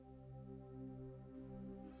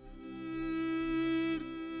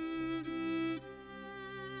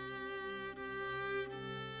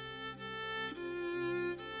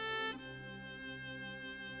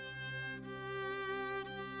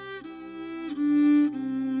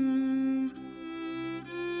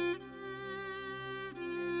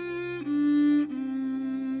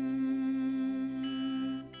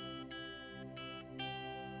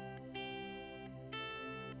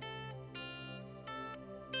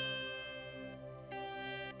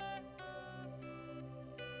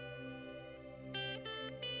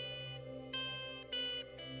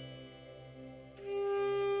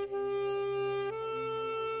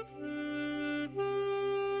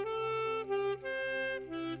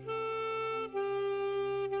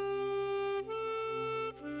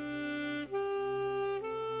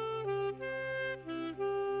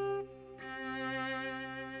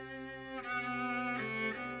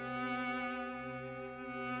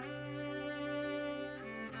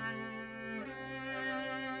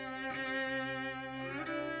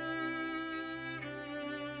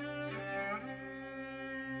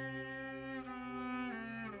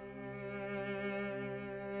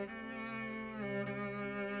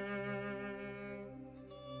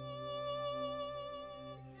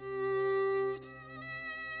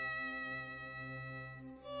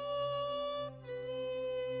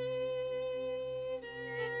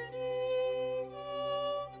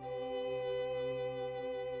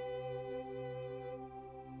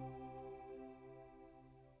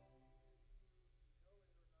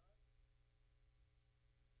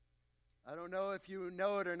I don't know if you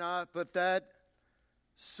know it or not, but that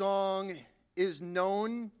song is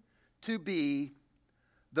known to be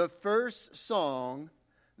the first song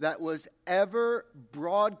that was ever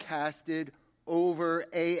broadcasted over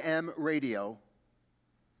AM radio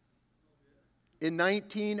in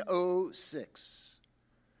 1906.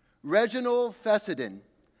 Reginald Fessenden,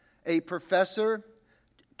 a professor,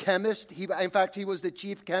 chemist, he was the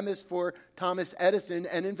chief chemist for Thomas Edison,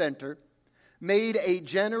 an inventor, made a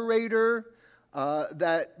generator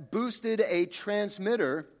that boosted a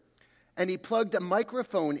transmitter, and he plugged a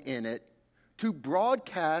microphone in it to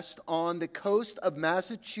broadcast on the coast of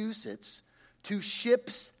Massachusetts to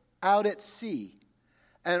ships out at sea.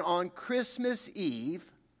 And on Christmas Eve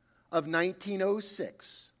of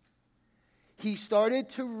 1906, he started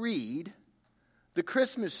to read the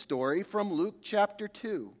Christmas story from Luke chapter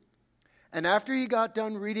 2. And after he got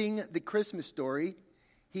done reading the Christmas story,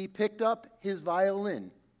 he picked up his violin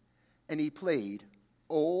and he played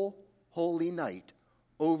 "O Holy Night"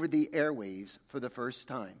 over the airwaves for the first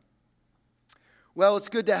time. Well, it's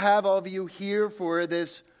good to have all of you here for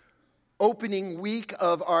this opening week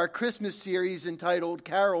of our Christmas series entitled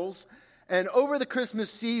Carols. And over the Christmas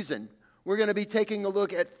season, we're going to be taking a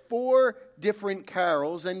look at 4 different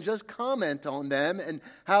carols and just comment on them and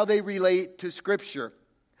how they relate to Scripture.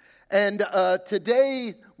 And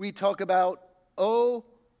today we talk about "O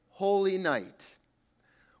Holy Night."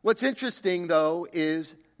 What's interesting, though,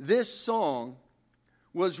 is this song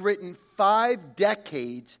was written 5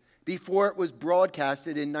 decades before it was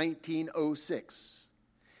broadcasted in 1906.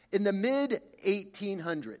 In the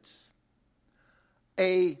mid-1800s,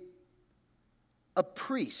 a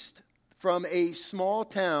priest from a small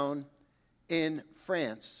town in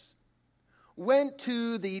France went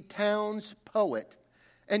to the town's poet,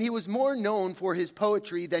 and he was more known for his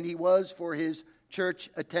poetry than he was for his church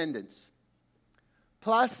attendance,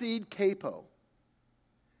 Placide Cappeau.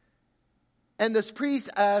 And this priest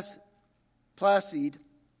asked Placide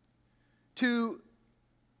to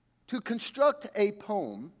construct a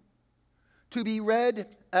poem to be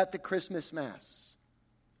read at the Christmas Mass.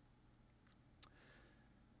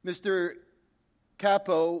 Mr.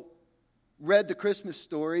 Cappeau read the Christmas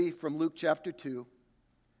story from Luke chapter 2,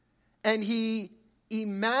 and he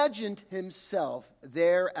imagined himself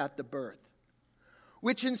there at the birth,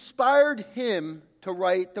 which inspired him to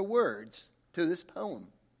write the words to this poem.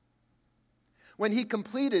 When he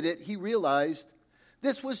completed it, he realized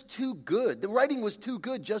this was too good. The writing was too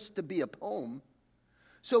good just to be a poem.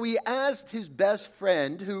 So he asked his best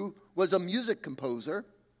friend, who was a music composer,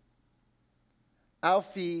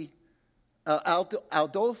 Adolphe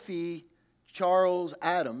Charles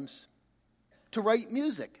Adams, to write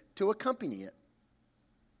music to accompany it.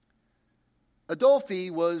 Adolphe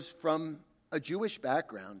was from a Jewish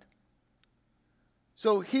background.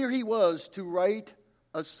 So here he was to write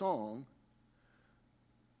a song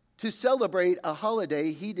to celebrate a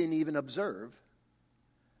holiday he didn't even observe,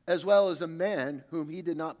 as well as a man whom he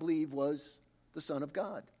did not believe was the Son of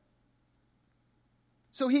God.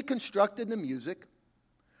 So he constructed the music,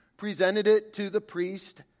 presented it to the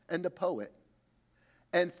priest and the poet,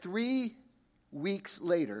 and 3 weeks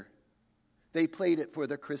later, they played it for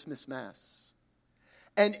the Christmas Mass.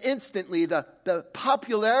 And instantly, the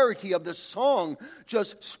popularity of the song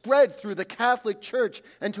just spread through the Catholic Church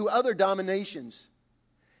and to other denominations.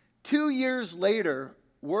 2 years later,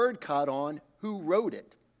 word caught on who wrote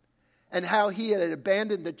it and how he had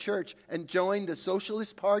abandoned the church and joined the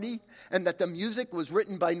Socialist Party, and that the music was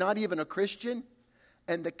written by not even a Christian.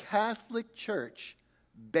 And the Catholic Church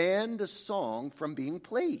banned the song from being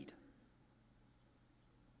played.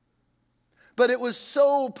 But it was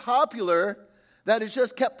so popular that it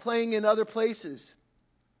just kept playing in other places.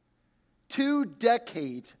 2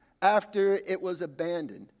 decades after it was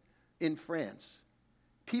abandoned in France,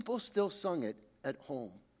 people still sung it at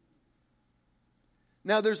home.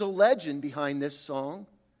 Now, there's a legend behind this song.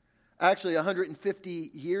 Actually, 150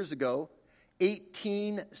 years ago,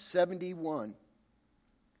 1871,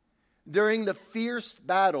 during the fierce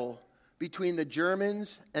battle between the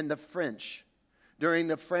Germans and the French, during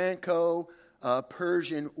the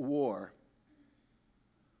Franco-Persian War,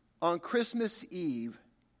 on Christmas Eve,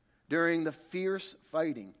 during the fierce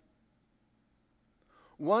fighting,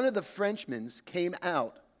 one of the Frenchmen came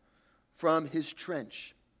out from his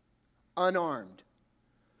trench, unarmed,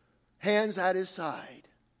 hands at his side,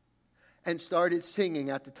 and started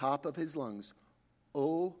singing at the top of his lungs,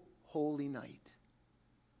 "O Holy Night."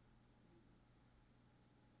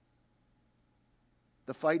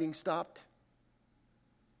 The fighting stopped.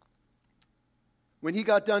 When he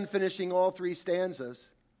got done finishing all 3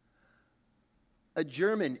 stanzas, a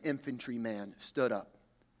German infantryman stood up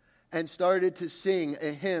and started to sing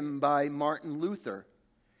a hymn by Martin Luther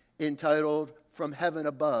entitled, "From Heaven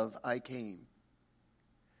Above I Came."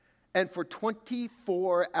 And for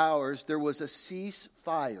 24 hours, there was a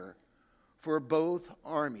ceasefire for both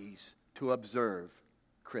armies to observe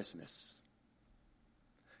Christmas.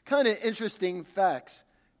 Kind of interesting facts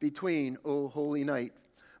between O Holy Night.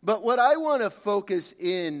 But what I want to focus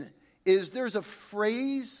in is there's a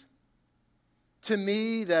phrase to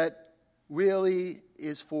me that really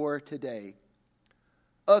is for today.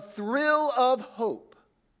 A thrill of hope.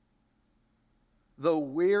 The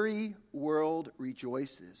weary world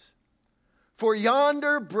rejoices. For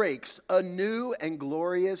yonder breaks a new and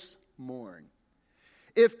glorious morn.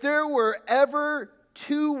 If there were ever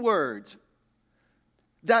two words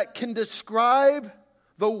that can describe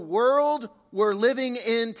the world we're living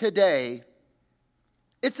in today,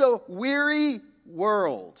 it's a weary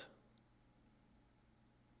world.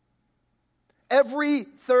 Every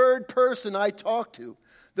third person I talk to,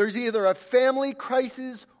 there's either a family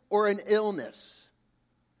crisis or an illness.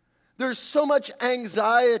 There's so much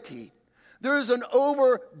anxiety. There's an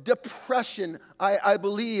over-depression, I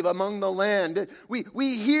believe, among the land.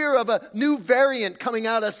 We hear of a new variant coming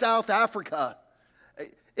out of South Africa.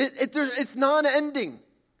 It's non-ending.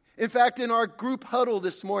 In fact, in our group huddle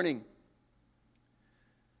this morning,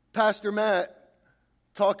 Pastor Matt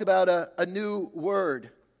talked about a new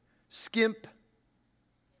word, skimpflation.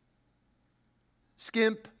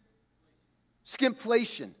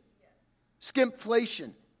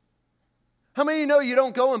 Skimpflation. How many of you know you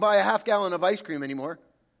don't go and buy a half gallon of ice cream anymore?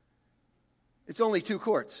 It's only 2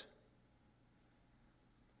 quarts.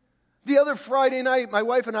 The other Friday night, my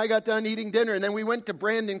wife and I got done eating dinner, and then we went to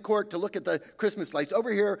Brandon Court to look at the Christmas lights.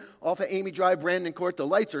 Over here, off of Amy Drive, Brandon Court, the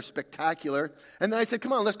lights are spectacular. And then I said,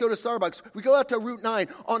 come on, let's go to Starbucks. We go out to Route 9.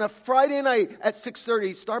 On a Friday night at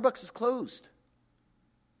 6:30, Starbucks is closed.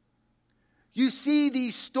 You see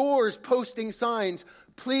these stores posting signs,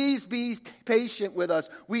 please be patient with us.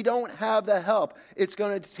 We don't have the help. It's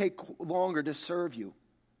going to take longer to serve you.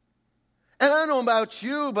 And I don't know about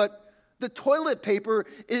you, but the toilet paper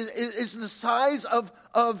is the size of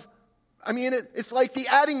it's like the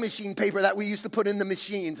adding machine paper that we used to put in the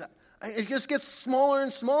machines. It just gets smaller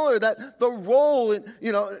and smaller. That the roll,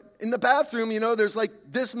 in the bathroom, there's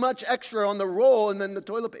like this much extra on the roll, and then the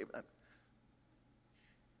toilet paper.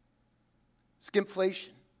 Skimpflation.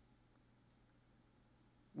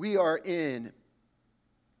 We are in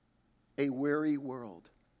a weary world.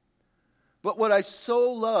 But what I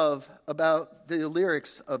so love about the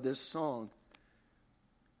lyrics of this song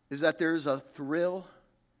is that there's a thrill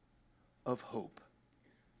of hope.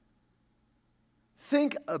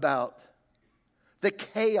 Think about the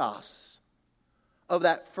chaos of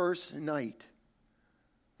that first night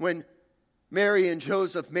when Mary and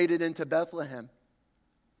Joseph made it into Bethlehem.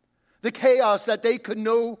 The chaos that they could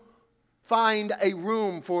find a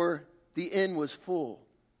room, for the inn was full.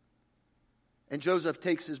 And Joseph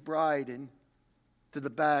takes his bride to the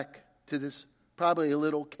back to this probably a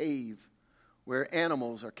little cave where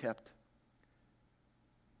animals are kept.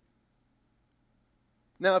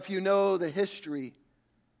 Now, if you know the history,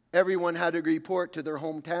 everyone had to report to their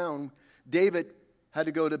hometown. David had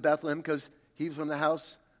to go to Bethlehem because he was from the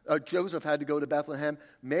house. Joseph had to go to Bethlehem.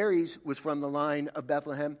 Mary's was from the line of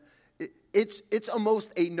Bethlehem. It's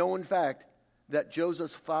almost a known fact that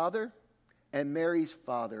Joseph's father and Mary's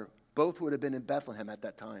father both would have been in Bethlehem at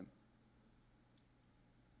that time.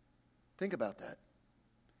 Think about that.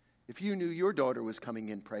 If you knew your daughter was coming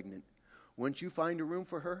in pregnant, wouldn't you find a room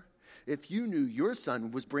for her? If you knew your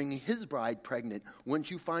son was bringing his bride pregnant,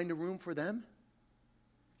 wouldn't you find a room for them?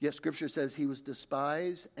 Yet Scripture says he was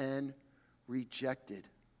despised and rejected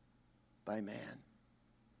by man.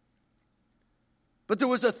 But there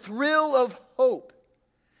was a thrill of hope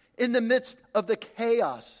in the midst of the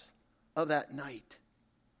chaos of that night.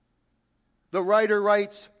 The writer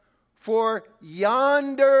writes, for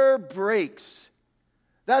yonder breaks.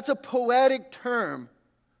 That's a poetic term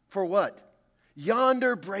for what?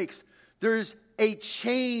 Yonder breaks. There's a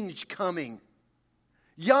change coming.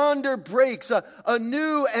 Yonder breaks a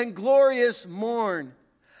new and glorious morn.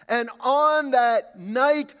 And on that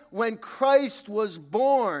night when Christ was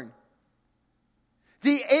born,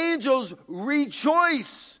 the angels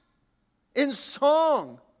rejoice in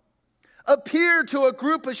song. Appear to a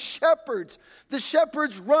group of shepherds. The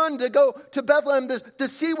shepherds run to go to Bethlehem to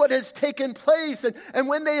see what has taken place. And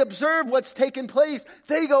when they observe what's taken place,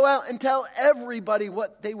 they go out and tell everybody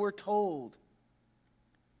what they were told.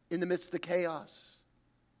 In the midst of the chaos,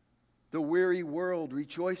 the weary world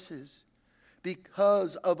rejoices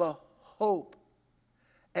because of a hope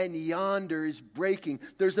and yonder is breaking.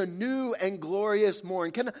 There's a new and glorious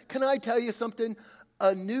morn. Can I tell you something?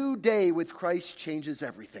 A new day with Christ changes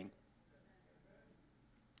everything.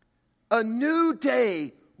 A new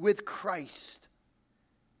day with Christ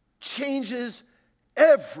changes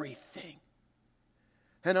everything.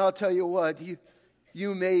 And I'll tell you what,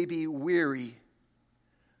 you may be weary,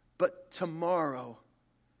 but tomorrow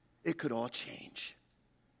it could all change.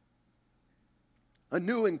 A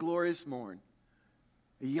new and glorious morn,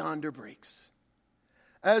 yonder breaks.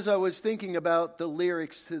 As I was thinking about the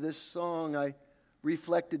lyrics to this song, I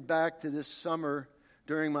reflected back to this summer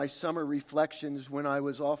during my summer reflections when I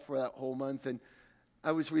was off for that whole month, and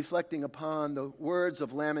I was reflecting upon the words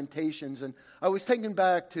of Lamentations, and I was taken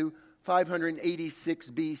back to 586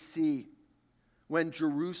 BC when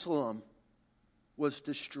Jerusalem was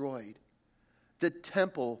destroyed. The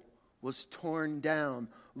temple was torn down.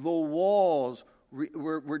 The walls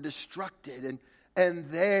were destructed. And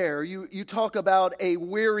there, you talk about a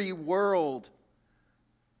weary world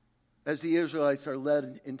as the Israelites are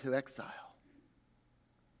led into exile.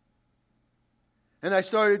 And I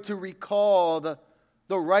started to recall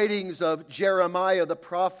the writings of Jeremiah the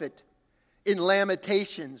prophet in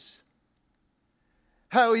Lamentations.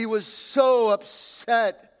 How he was so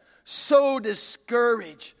upset, so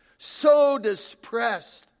discouraged, so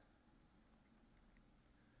depressed.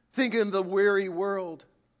 Thinking of the weary world.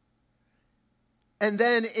 And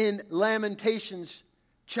then in Lamentations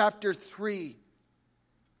chapter 3,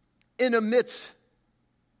 in amidst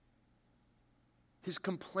his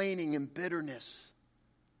complaining and bitterness,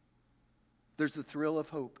 there's the thrill of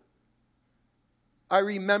hope. I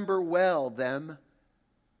remember well them.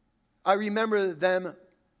 I remember them.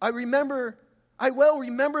 I well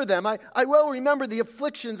remember them. I well remember the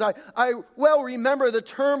afflictions. I well remember the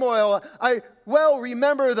turmoil. I well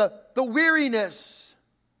remember the weariness.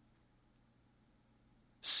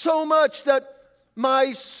 So much that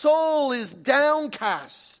my soul is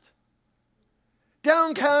downcast.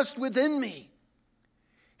 Downcast within me.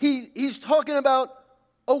 He's talking about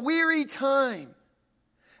a weary time.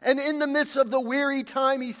 And in the midst of the weary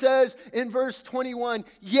time, he says in verse 21,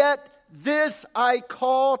 "Yet this I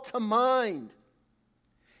call to mind."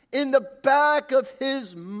 In the back of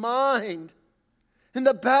his mind, in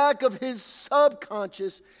the back of his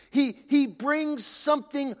subconscious, he brings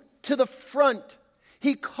something to the front.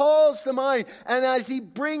 He calls to mind, and as he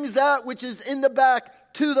brings that which is in the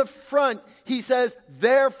back to the front, he says,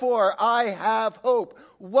 "Therefore I have hope."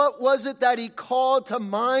 What was it that he called to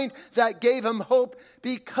mind that gave him hope?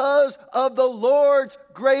 Because of the Lord's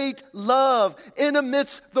great love in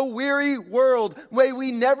amidst the weary world. May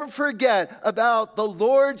we never forget about the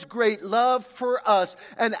Lord's great love for us.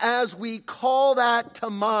 And as we call that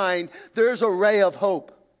to mind, there's a ray of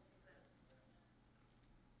hope.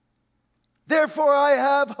 Therefore I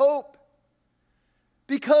have hope.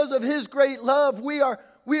 Because of his great love, we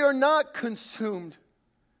are not consumed.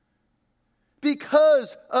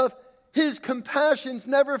 Because of his compassions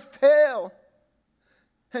never fail.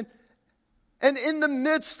 And in the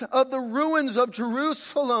midst of the ruins of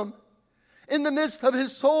Jerusalem, in the midst of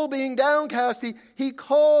his soul being downcast, he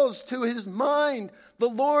calls to his mind the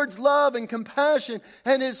Lord's love and compassion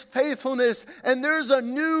and his faithfulness. And there's a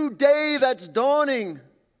new day that's dawning.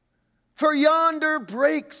 For yonder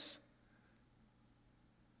breaks.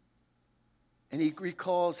 And he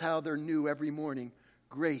recalls how they're new every morning.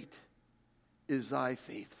 Great is thy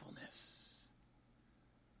faithfulness.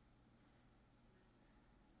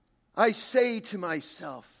 I say to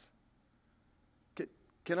myself,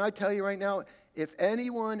 can I tell you right now, if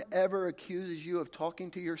anyone ever accuses you of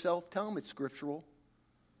talking to yourself, tell them it's scriptural.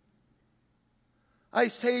 I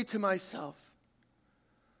say to myself,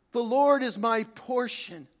 the Lord is my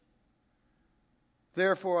portion,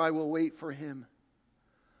 therefore I will wait for him.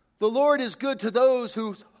 The Lord is good to those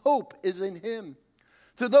whose hope is in him.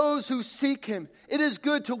 To those who seek him, it is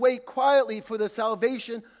good to wait quietly for the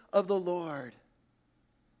salvation of the Lord.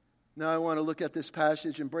 Now I want to look at this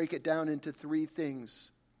passage and break it down into three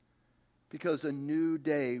things. Because a new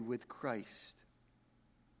day with Christ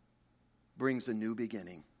brings a new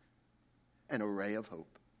beginning and a ray of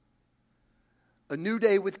hope. A new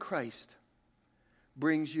day with Christ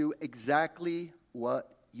brings you exactly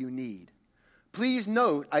what you need. Please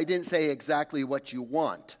note, I didn't say exactly what you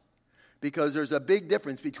want. Because there's a big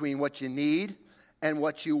difference between what you need and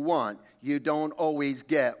what you want. You don't always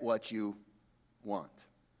get what you want.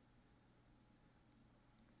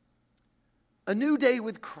 A new day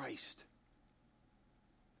with Christ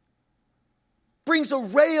brings a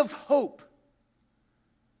ray of hope.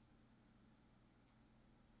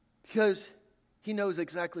 Because he knows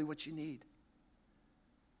exactly what you need.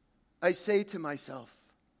 I say to myself,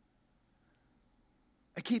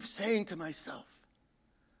 I keep saying to myself,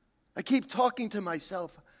 I keep talking to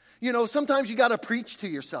myself. You know, sometimes you got to preach to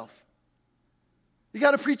yourself. You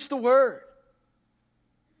got to preach the word.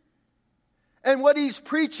 And what he's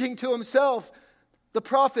preaching to himself, the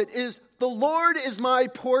prophet, is, the Lord is my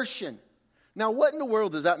portion. Now, what in the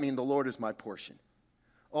world does that mean, the Lord is my portion?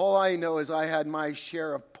 All I know is I had my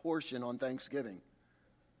share of portion on Thanksgiving.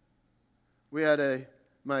 We had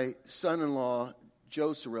my son-in-law,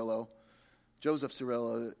 Joseph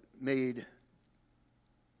Cirillo, made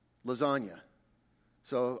lasagna.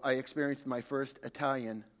 So I experienced my first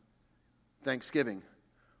Italian Thanksgiving.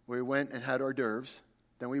 We went and had hors d'oeuvres.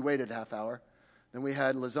 Then we waited a half hour. Then we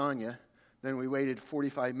had lasagna. Then we waited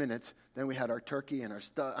 45 minutes. Then we had our turkey and our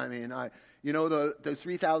stuff. The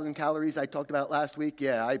 3,000 calories I talked about last week?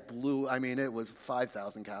 Yeah, it was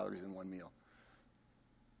 5,000 calories in one meal.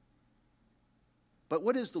 But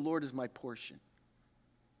what is the Lord is my portion?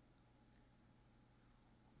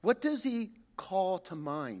 What does he call to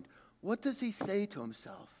mind? What does he say to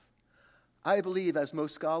himself? I believe, as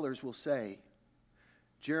most scholars will say,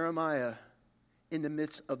 Jeremiah, in the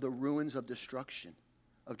midst of the ruins of destruction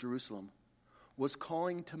of Jerusalem, was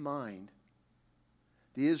calling to mind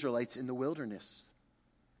the Israelites in the wilderness,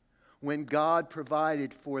 when God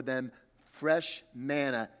provided for them fresh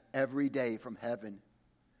manna every day from heaven.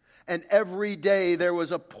 And every day there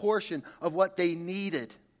was a portion of what they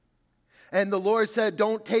needed. And the Lord said,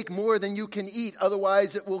 don't take more than you can eat,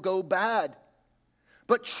 otherwise it will go bad.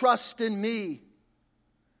 But trust in me.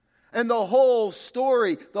 And the whole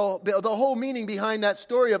story, the whole meaning behind that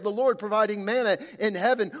story of the Lord providing manna in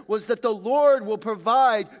heaven was that the Lord will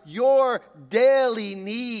provide your daily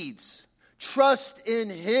needs. Trust in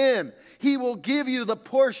him. He will give you the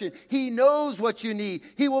portion. He knows what you need.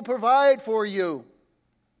 He will provide for you.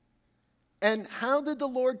 And how did the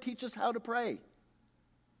Lord teach us how to pray?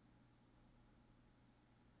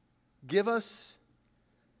 Give us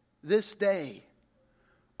this day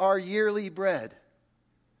our yearly bread.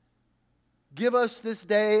 Give us this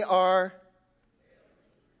day our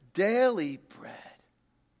daily bread.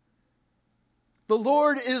 The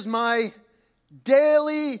Lord is my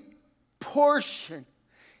daily portion.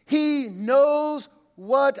 He knows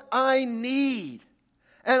what I need.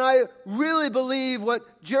 And I really believe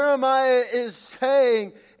what Jeremiah is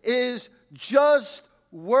saying is just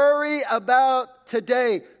worry about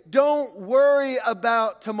today. Don't worry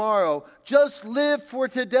about tomorrow. Just live for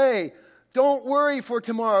today. Don't worry for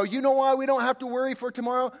tomorrow. You know why we don't have to worry for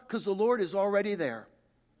tomorrow? Because the Lord is already there.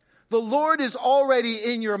 The Lord is already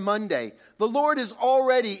in your Monday. The Lord is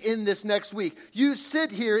already in this next week. You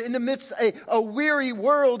sit here in the midst of a weary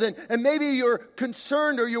world, and maybe you're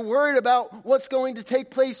concerned or you're worried about what's going to take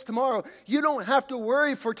place tomorrow. You don't have to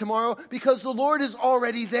worry for tomorrow because the Lord is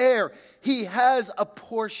already there. He has a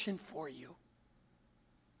portion for you.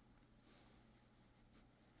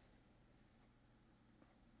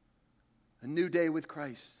 A new day with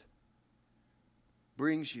Christ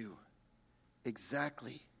brings you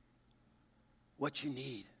exactly what you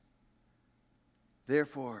need.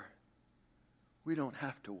 Therefore, we don't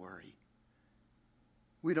have to worry.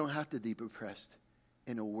 We don't have to be depressed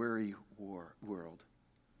in a weary world.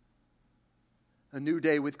 A new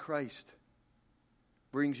day with Christ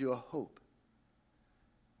brings you a hope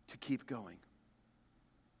to keep going.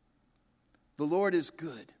 The Lord is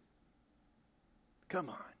good. Come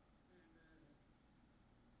on.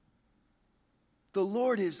 The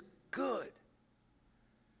Lord is good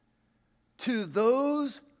to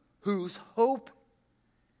those whose hope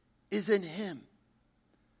is in him,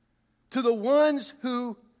 to the ones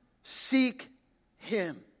who seek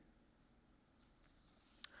him.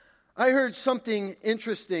 I heard something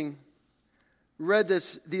interesting, read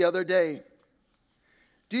this the other day.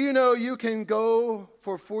 Do you know you can go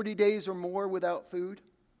for 40 days or more without food?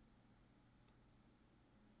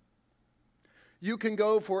 You can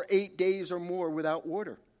go for 8 days or more without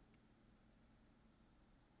water.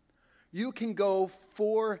 You can go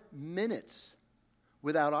 4 minutes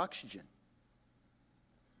without oxygen.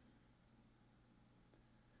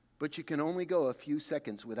 But you can only go a few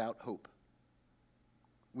seconds without hope.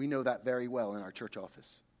 We know that very well in our church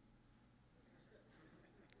office.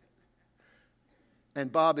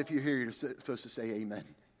 And Bob, if you're here, you're supposed to say amen.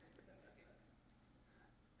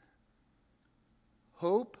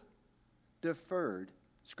 Hope deferred,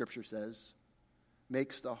 Scripture says,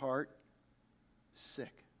 makes the heart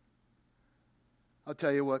sick. I'll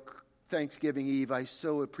tell you what, Thanksgiving Eve, I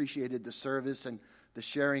so appreciated the service and the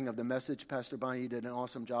sharing of the message. Pastor Bonnie did an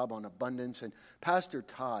awesome job on abundance. And Pastor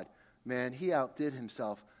Todd, man, he outdid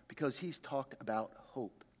himself because he's talked about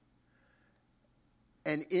hope.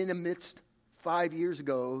 And in the midst, 5 years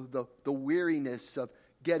ago, the weariness of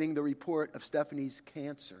getting the report of Stephanie's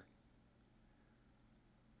cancer,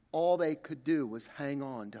 all they could do was hang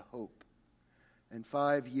on to hope. And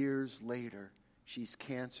 5 years later, she's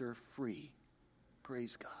cancer-free.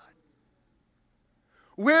 Praise God.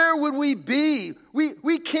 Where would we be?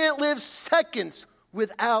 We can't live seconds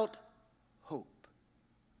without hope.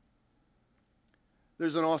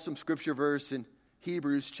 There's an awesome scripture verse in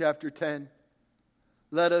Hebrews chapter 10.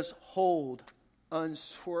 Let us hold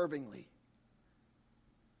unswervingly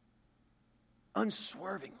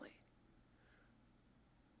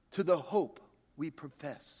to the hope we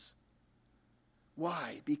profess.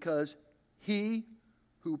 Why? Because he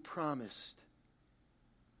who promised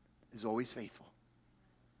is always faithful.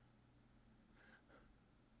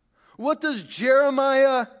 What does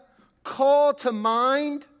Jeremiah call to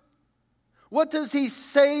mind? What does he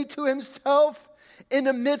say to himself in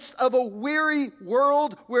the midst of a weary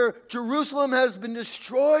world where Jerusalem has been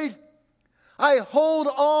destroyed? I hold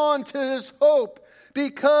on to this hope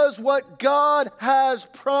because what God has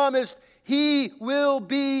promised, he will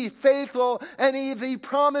be faithful. And if he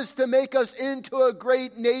promised to make us into a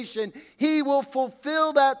great nation, he will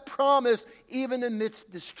fulfill that promise even amidst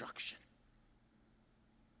destruction.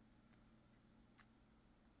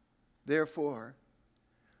 Therefore,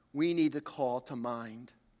 we need to call to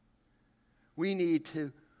mind. We need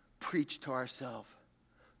to preach to ourselves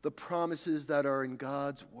the promises that are in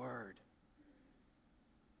God's word.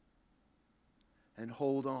 And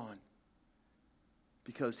hold on,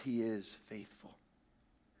 because he is faithful.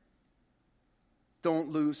 Don't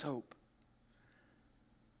lose hope.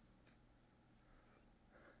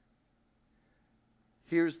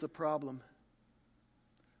 Here's the problem.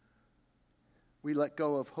 We let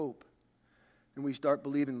go of hope, and we start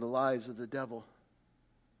believing the lies of the devil.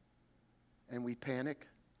 And we panic.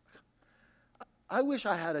 I wish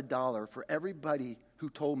I had $1 for everybody who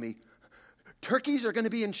told me, turkeys are going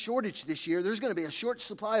to be in shortage this year. There's going to be a short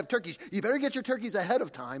supply of turkeys. You better get your turkeys ahead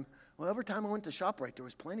of time. Well, every time I went to ShopRite, there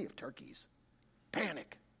was plenty of turkeys.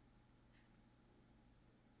 Panic.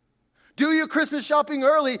 Do your Christmas shopping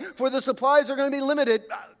early, for the supplies are going to be limited.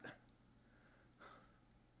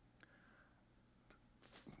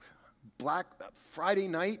 Black Friday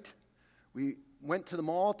night, we went to the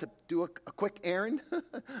mall to do a quick errand.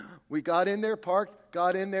 We got in there, parked,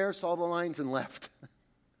 got in there, saw the lines, and left.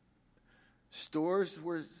 Stores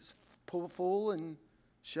were full and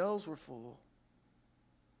shelves were full.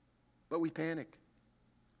 But we panic.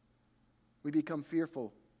 We become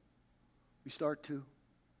fearful. We start to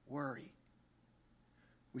worry.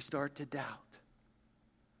 We start to doubt.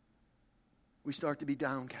 We start to be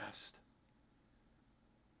downcast.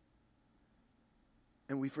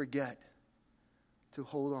 And we forget to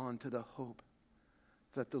hold on to the hope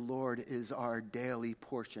that the Lord is our daily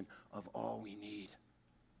portion of all we need.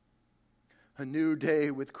 A new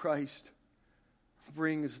day with Christ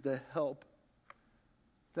brings the help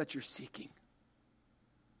that you're seeking.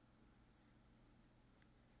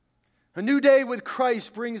 A new day with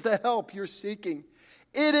Christ brings the help you're seeking.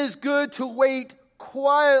 It is good to wait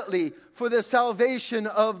quietly for the salvation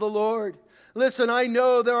of the Lord. Listen, I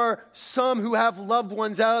know there are some who have loved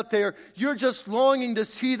ones out there. You're just longing to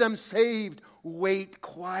see them saved. Wait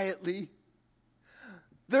quietly.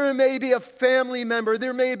 There may be a family member,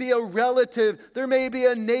 there may be a relative, there may be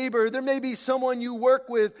a neighbor, there may be someone you work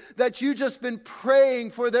with that you've just been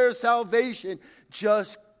praying for their salvation.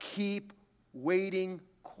 Just keep waiting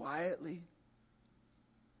quietly.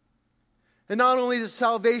 And not only the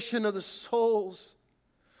salvation of the souls,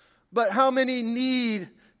 but how many need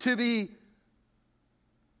to be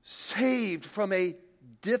saved from a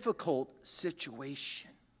difficult situation?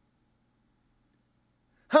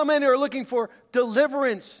 How many are looking for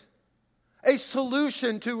deliverance, a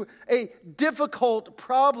solution to a difficult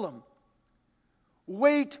problem?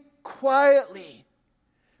 Wait quietly,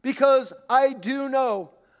 because I do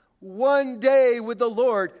know one day with the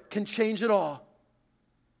Lord can change it all.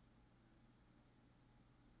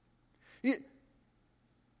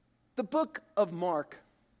 The book of Mark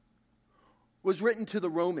was written to the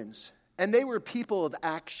Romans, and they were people of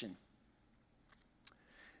action.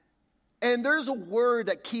 And there's a word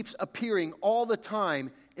that keeps appearing all the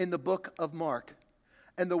time in the book of Mark.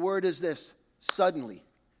 And the word is this: suddenly,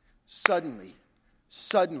 suddenly,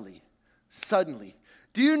 suddenly, suddenly.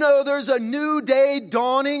 Do you know there's a new day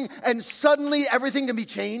dawning and suddenly everything can be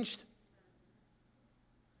changed?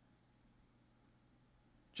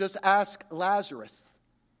 Just ask Lazarus,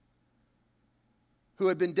 who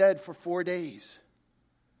had been dead for 4 days,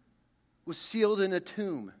 was sealed in a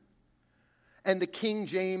tomb. And the King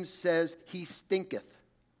James says, he stinketh.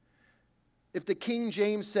 If the King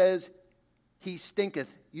James says, he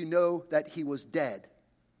stinketh, you know that he was dead.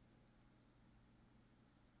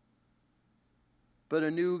 But a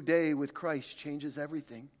new day with Christ changes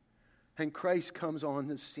everything. And Christ comes on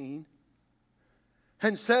the scene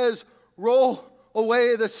and says, roll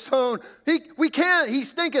away the stone. We can't. He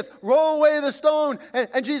stinketh. Roll away the stone.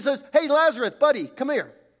 And Jesus says, hey, Lazarus, buddy, come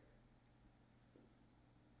here.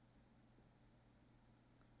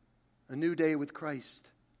 A new day with Christ.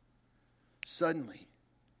 Suddenly,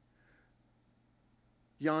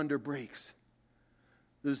 yonder breaks.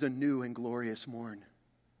 There's a new and glorious morn.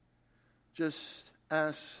 Just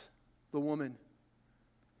ask the woman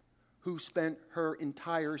who spent her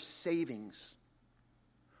entire savings,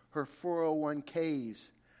 her 401ks,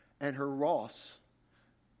 and her Ross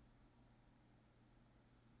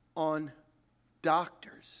on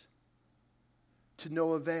doctors to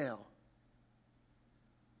no avail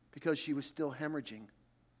because she was still hemorrhaging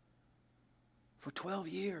for 12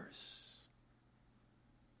 years.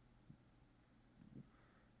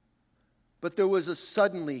 But there was a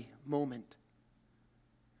suddenly moment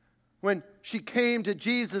when she came to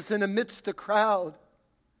Jesus in amidst the crowd,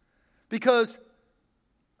 because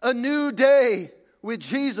a new day with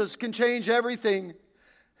Jesus can change everything.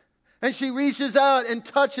 And she reaches out and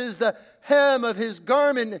touches the hem of his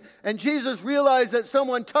garment, and Jesus realized that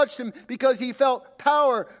someone touched him because he felt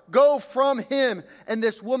power go from him, and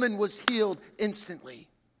this woman was healed instantly.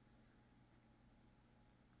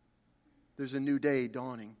 There's a new day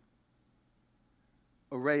dawning,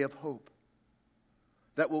 a ray of hope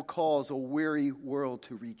that will cause a weary world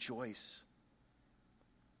to rejoice.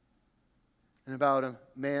 And about a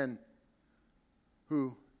man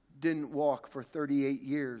who didn't walk for 38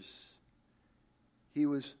 years. He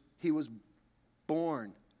was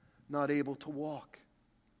born not able to walk.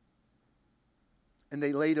 And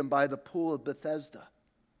they laid him by the pool of Bethesda.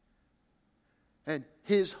 And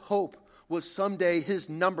his hope was someday his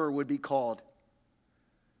number would be called.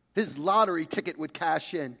 His lottery ticket would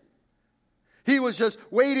cash in. He was just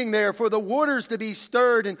waiting there for the waters to be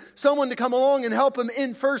stirred and someone to come along and help him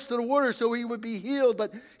in first to the water so he would be healed.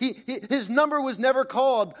 But his number was never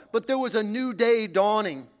called, but there was a new day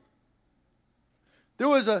dawning. There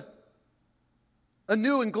was a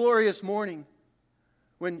new and glorious morning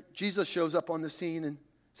when Jesus shows up on the scene and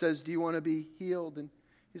says, do you want to be healed? And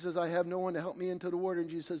he says, I have no one to help me into the water.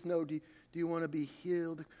 And Jesus says, no, do you want to be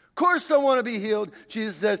healed? Of course I want to be healed.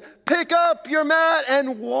 Jesus says, pick up your mat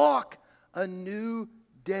and walk. A new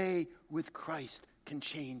day with Christ can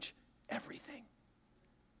change everything.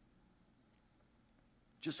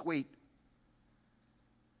 Just wait.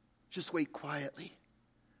 Just wait quietly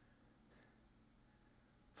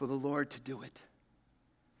for the Lord to do it.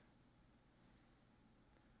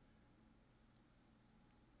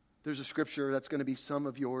 There's a scripture that's going to be some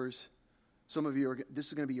of yours. Some of you, this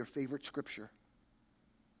is going to be your favorite scripture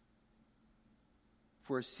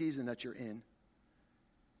for a season that you're in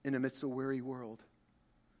the midst of a weary world.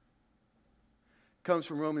 It comes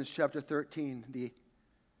from Romans chapter 13.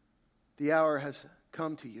 The hour has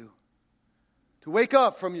come to you to wake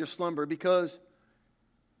up from your slumber, because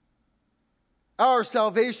our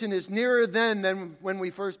salvation is nearer then than when we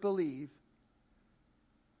first believed.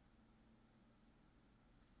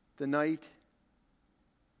 The night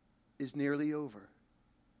is nearly over.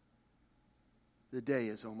 The day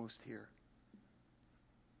is almost here.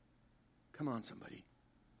 Come on, somebody.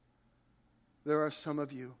 There are some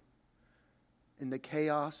of you in the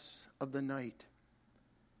chaos of the night,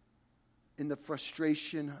 in the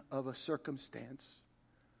frustration of a circumstance,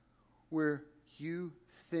 where you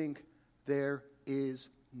think there is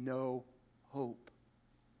no hope.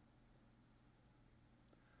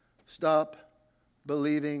 Stop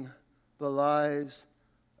believing the lies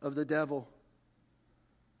of the devil,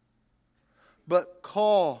 but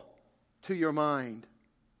call to your mind.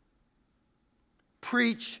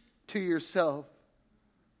 Preach to yourself.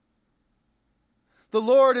 The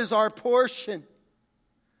Lord is our portion.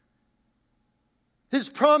 His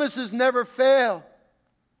promises never fail.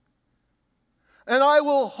 And I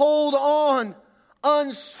will hold on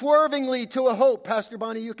unswervingly to a hope. Pastor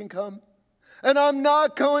Bonnie, you can come. And I'm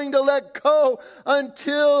not going to let go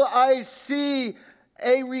until I see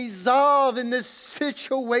a resolve in this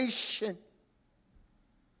situation.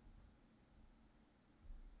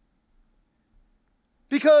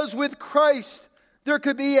 Because with Christ, there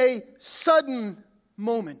could be a sudden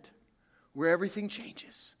moment where everything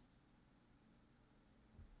changes.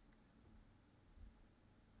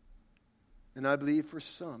 And I believe for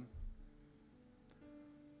some,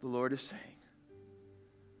 the Lord is saying,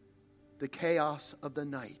 the chaos of the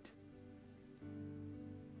night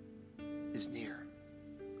is near.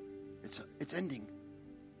 It's ending.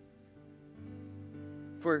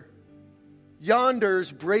 For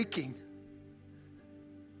yonder's breaking.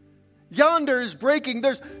 Yonder is breaking.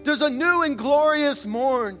 There's a new and glorious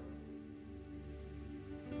morn.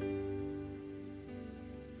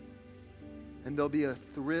 And there'll be a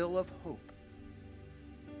thrill of hope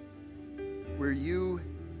where you,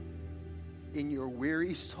 in your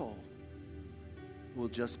weary soul, will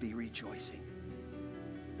just be rejoicing.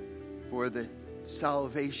 For the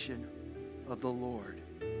salvation of the Lord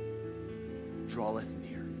draweth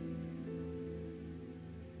near.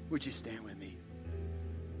 Would you stand with me?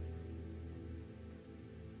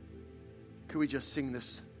 Could we just sing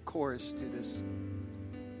this chorus to this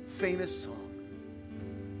famous song?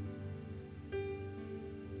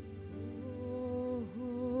 Oh,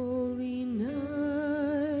 holy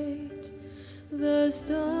night, the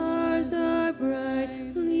stars are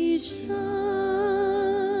brightly shining.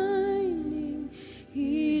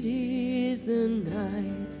 It is the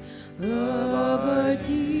night of our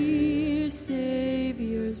dear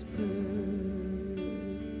Savior's birth.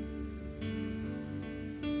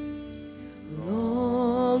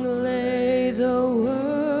 Long lay the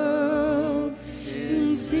world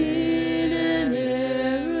in sin and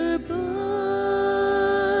error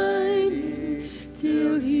binding,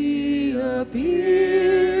 till He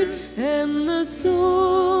appeared and the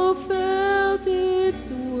soul felt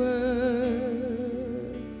its worth.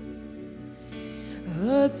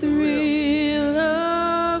 A thrill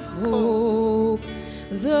of hope,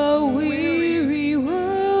 the weary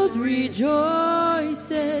world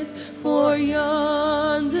rejoices, for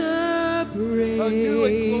yonder breaks A new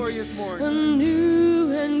and glorious morn. a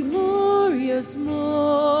new and glorious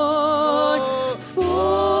morn. Fall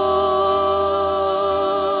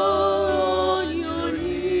on your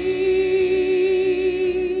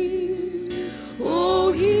knees.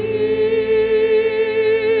 Oh, hear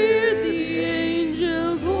the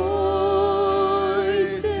angel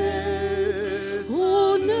voices.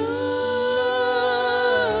 Oh,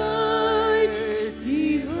 night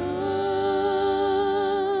divine,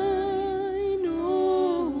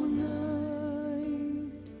 oh,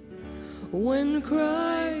 night when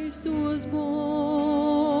Christ was born.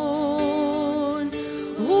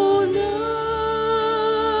 Oh,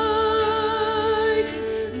 night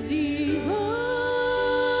divine,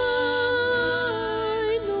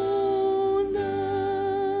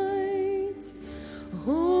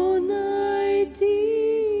 oh, night divine.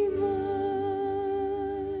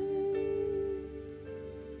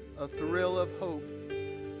 A thrill of hope.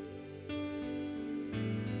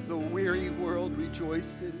 The weary world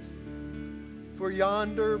rejoices, for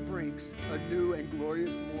yonder breaks a new and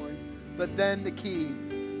glorious morn. But then the key,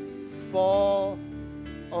 fall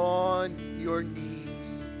on your knees.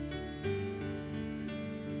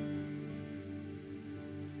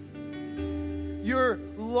 You're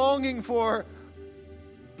longing for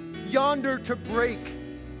yonder to break.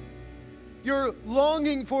 You're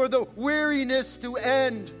longing for the weariness to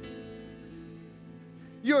end.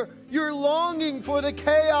 You're longing for the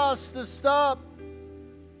chaos to stop.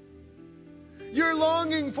 You're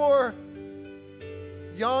longing for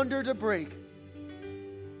yonder to break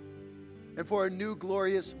and for a new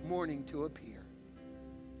glorious morning to appear.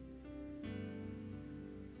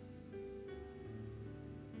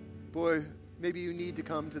 Boy, maybe you need to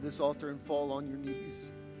come to this altar and fall on your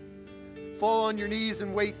knees. Fall on your knees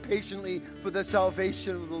and wait patiently for the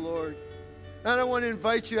salvation of the Lord. And I want to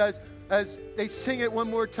invite you as they sing it one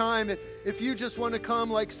more time, if you just want to come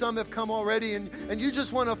like some have come already and you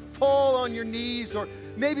just want to fall on your knees, or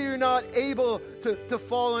maybe you're not able to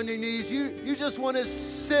fall on your knees, you just want to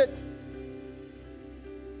sit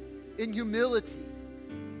in humility.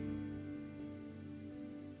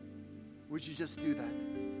 Would you just do that?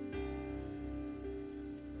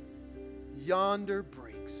 Yonder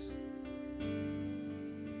breaks.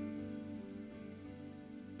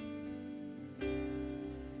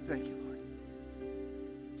 Thank you, Lord.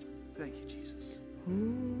 Thank you, Jesus. Holy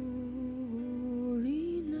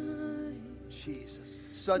night, Jesus.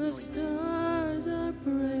 the Suddenly. stars are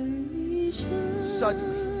brightly shining.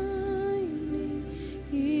 Suddenly.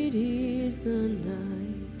 It is the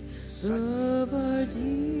night Suddenly. of our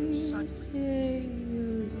dear Suddenly.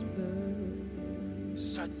 Savior's birth.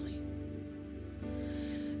 Suddenly.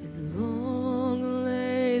 And long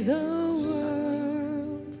lay the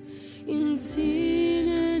world in sin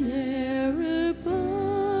and error binding,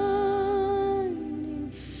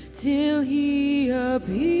 till He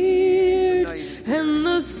appeared and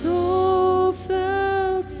the soul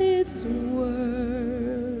felt its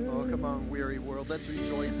worth. Oh, come on, weary world. Let's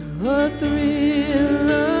rejoice. A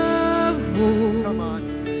thrill of hope. Come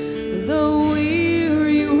on. The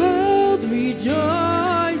weary world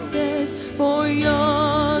rejoices, for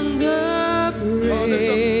yonder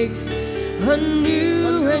breaks a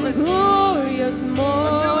new and glorious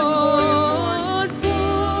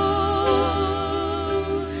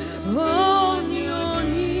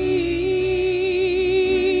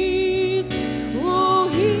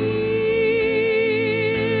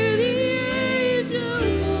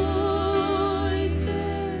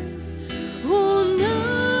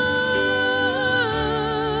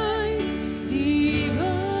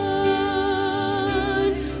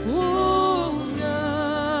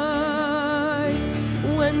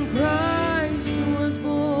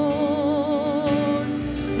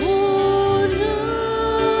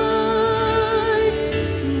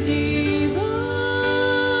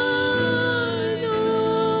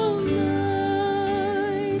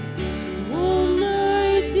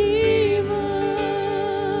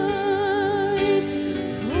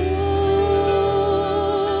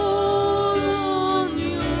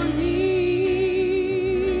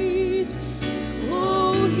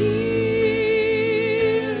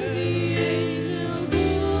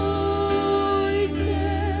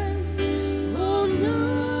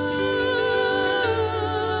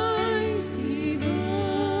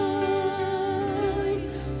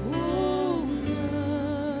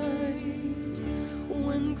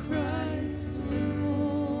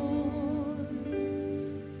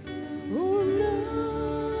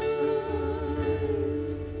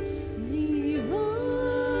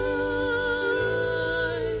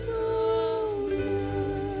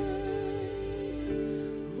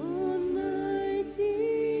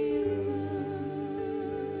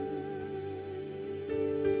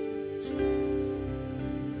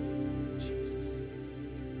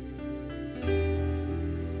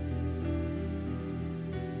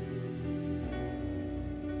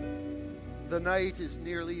night is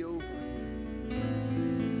nearly over.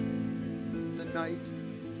 The night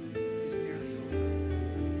is nearly over.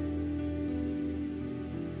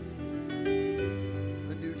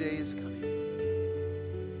 A new day is coming.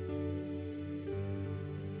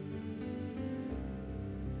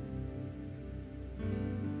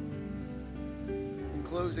 In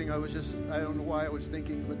closing, I don't know why I was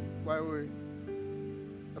thinking, but why we're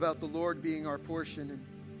about the Lord being our portion and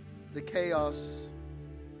the chaos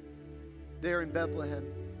there in Bethlehem.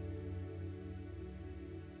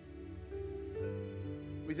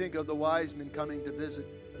 We think of the wise men coming to visit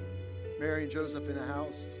Mary and Joseph in a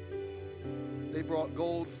house. They brought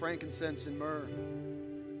gold, frankincense, and myrrh.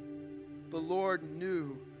 The Lord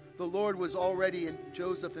knew. The Lord was already in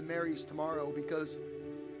Joseph and Mary's tomorrow because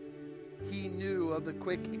He knew of the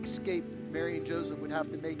quick escape Mary and Joseph would have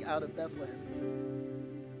to make out of Bethlehem.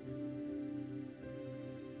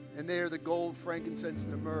 And there the gold, frankincense,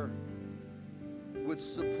 and the myrrh would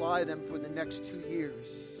supply them for the next 2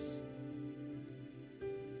 years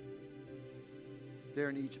there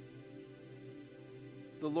in Egypt.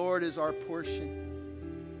 The Lord is our portion.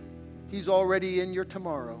 He's already in your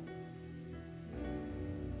tomorrow.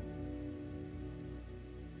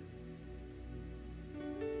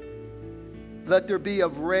 Let there be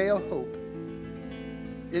of real hope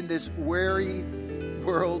in this weary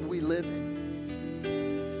world we live in.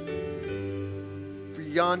 For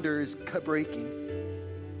yonder is breaking,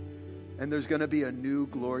 and there's going to be a new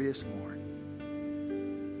glorious morn.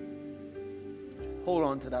 Hold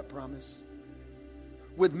on to that promise.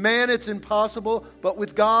 With man it's impossible, but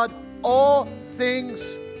with God all things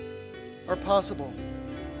are possible.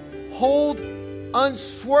 Hold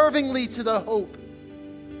unswervingly to the hope.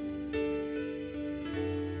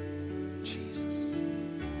 Jesus.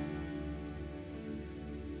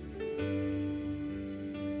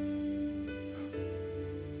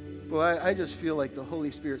 Boy, I just feel like the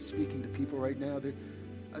Holy Spirit's speaking to people right now.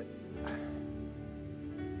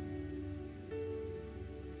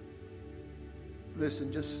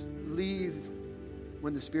 Listen, just leave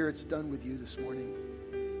when the Spirit's done with you this morning.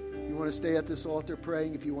 You want to stay at this altar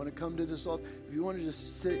praying, if you want to come to this altar, if you want to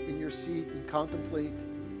just sit in your seat and contemplate.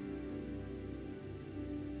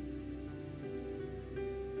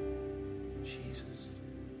 Jesus.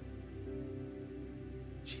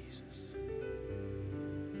 Jesus.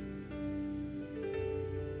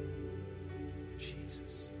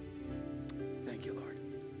 Jesus.